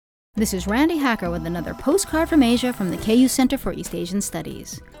This is Randi Hacker with another postcard from Asia from the KU Center for East Asian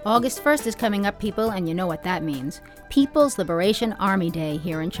Studies. August 1st is coming up, people, and you know what that means. People's Liberation Army Day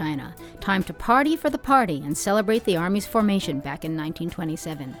here in China. Time to party for the party and celebrate the Army's formation back in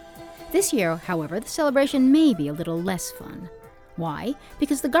 1927. This year, however, the celebration may be a little less fun. Why?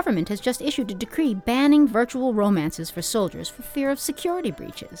 Because the government has just issued a decree banning virtual romances for soldiers for fear of security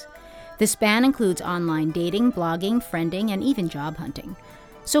breaches. This ban includes online dating, blogging, friending, and even job hunting.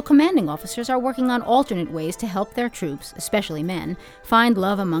 So commanding officers are working on alternate ways to help their troops, especially men, find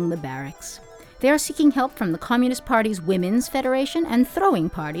love among the barracks. They are seeking help from the Communist Party's Women's Federation and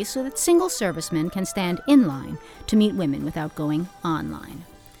throwing parties so that single servicemen can stand in line to meet women without going online.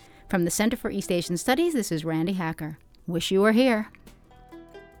 From the Center for East Asian Studies, this is Randi Hacker. Wish you were here.